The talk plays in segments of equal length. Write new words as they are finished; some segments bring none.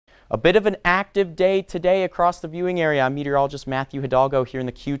A bit of an active day today across the viewing area. I'm meteorologist Matthew Hidalgo here in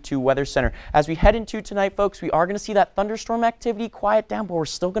the Q2 Weather Center. As we head into tonight, folks, we are going to see that thunderstorm activity quiet down, but we're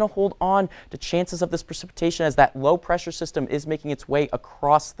still going to hold on to chances of this precipitation as that low pressure system is making its way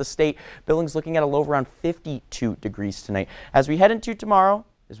across the state. Billings looking at a low of around 52 degrees tonight. As we head into tomorrow,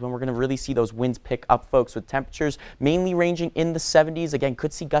 is when we're going to really see those winds pick up, folks, with temperatures mainly ranging in the 70s. Again,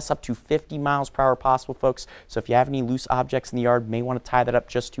 could see gusts up to 50 miles per hour possible, folks. So if you have any loose objects in the yard, may want to tie that up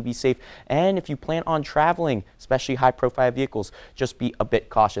just to be safe. And if you plan on traveling, especially high-profile vehicles, just be a bit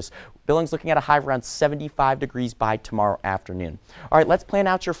cautious. Billings looking at a high of around 75 degrees by tomorrow afternoon. All right, let's plan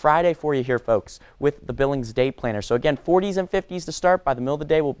out your Friday for you here, folks, with the Billings Day Planner. So again, 40s and 50s to start. By the middle of the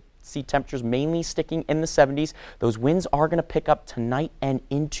day, we'll see temperatures mainly sticking in the 70s. Those winds are going to pick up tonight and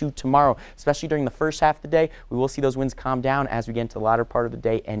into tomorrow, especially during the first half of the day. We will see those winds calm down as we get into the latter part of the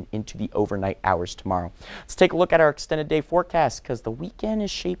day and into the overnight hours tomorrow. Let's take a look at our extended day forecast because the weekend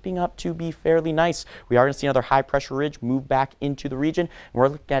is shaping up to be fairly nice. We are going to see another high pressure ridge move back into the region. And we're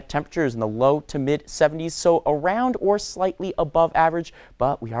looking at temperatures in the low to mid 70s, so around or slightly above average,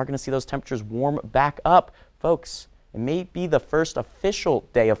 but we are going to see those temperatures warm back up, folks. It may be the first official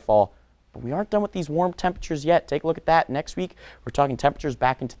day of fall, but we aren't done with these warm temperatures yet. Take a look at that. Next week, we're talking temperatures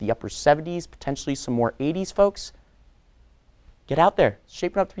back into the upper 70s, potentially some more 80s, folks. Get out there. It's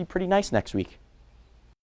shaping up to be pretty nice next week.